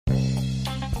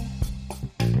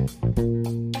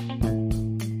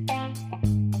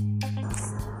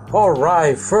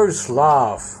Alright, First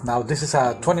Love. Now this is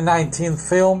a 2019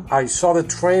 film. I saw the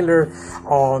trailer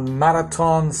on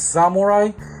Marathon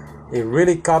Samurai. It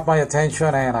really caught my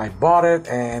attention and I bought it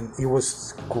and it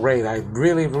was great. I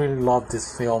really loved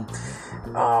this film.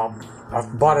 I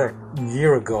bought it a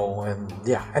year ago and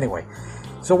yeah, anyway.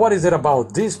 So what is it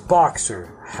about? This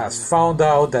boxer has found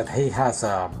out that he has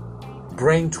a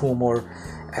brain tumor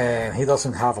and he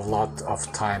doesn't have a lot of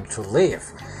time to live.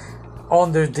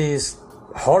 Under this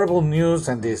horrible news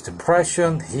and this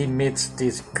depression, he meets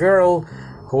this girl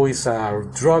who is a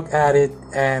drug addict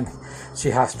and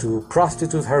she has to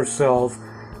prostitute herself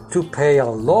to pay a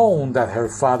loan that her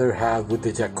father had with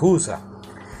the Yakuza.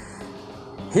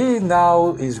 He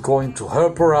now is going to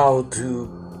help her out to,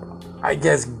 I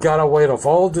guess, get away of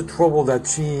all the trouble that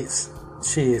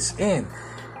she is in.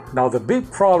 Now the big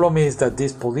problem is that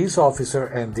this police officer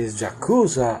and this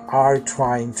Yakuza are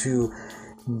trying to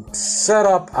set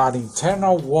up an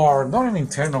internal war, not an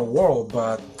internal war,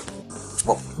 but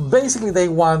well, basically they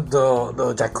want the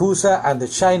Yakuza and the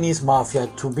Chinese mafia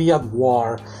to be at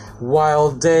war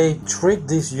while they trick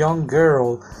this young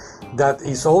girl that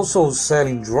is also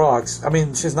selling drugs. I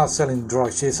mean, she's not selling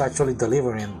drugs, she's actually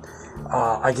delivering,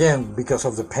 again, because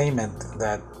of the payment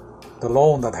that the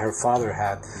loan that her father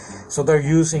had. So they're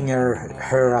using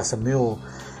her as a mule.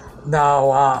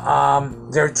 Now,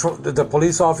 the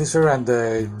police officer and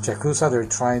the Yakuza, they're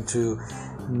trying to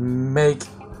make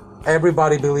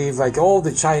everybody believe like all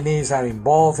the Chinese are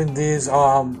involved in this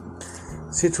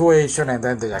situation, and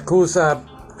then the Yakuza,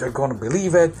 they're going to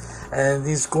believe it, and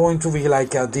it's going to be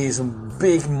like this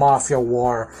big mafia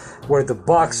war where the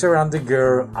boxer and the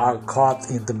girl are caught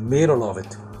in the middle of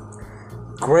it.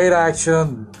 Great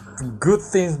action, good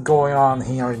things going on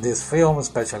here in this film,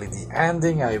 especially the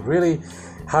ending. I really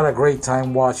had a great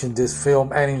time watching this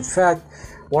film, and in fact,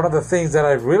 one of the things that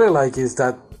I really like is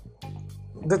that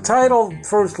the title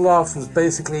First Love is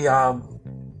basically how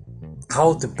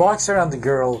the boxer and the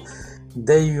girl,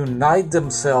 they unite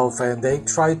themselves and they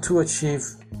try to achieve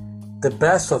the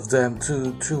best of them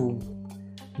to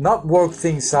not work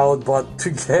things out, but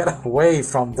to get away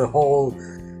from the whole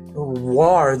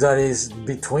war that is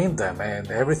between them. And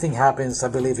everything happens, I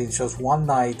believe, in just one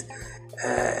night,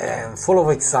 and full of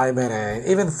excitement and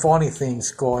even funny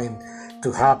things going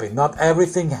to happen. Not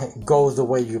everything goes the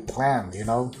way you planned, you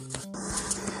know.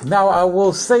 Now, I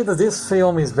will say that this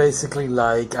film is basically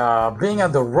like being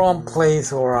at the wrong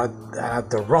place or at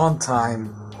the wrong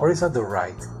time. Or is that the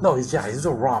right? No, it's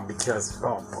the wrong, because,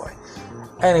 oh boy.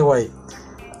 Anyway,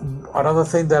 another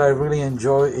thing that I really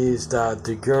enjoy is that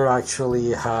the girl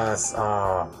actually has,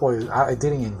 I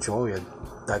didn't enjoy it,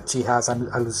 that she has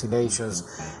hallucinations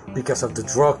because of the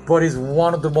drug, but it's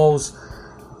one of the most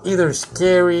either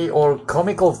scary or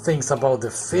comical things about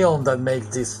the film that makes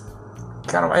this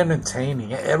kind of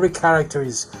entertaining. Every character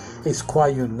is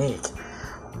quite unique.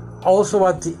 Also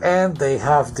at the end they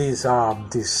have this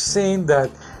scene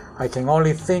that I can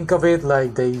only think of it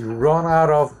like they run out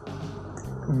of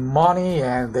money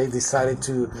and they decided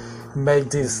to make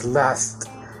this last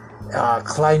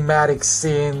climatic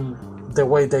scene the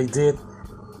way they did.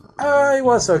 It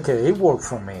was okay, it worked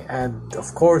for me. And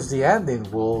of course the ending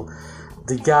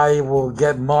the guy will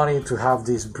get money to have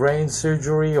this brain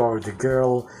surgery, or the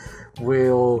girl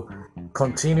will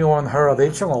continue on her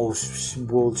addiction, or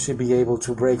will she be able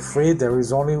to break free? There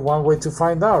is only one way to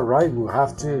find out, right? We'll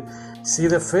have to see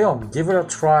the film, give it a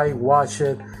try, watch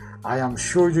it. I am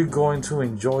sure you're going to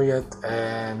enjoy it,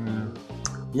 and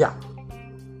yeah,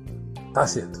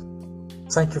 that's it.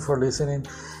 Thank you for listening.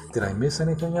 Did I miss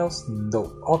anything else?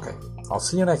 No. Okay, I'll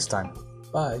see you next time.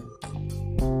 Bye.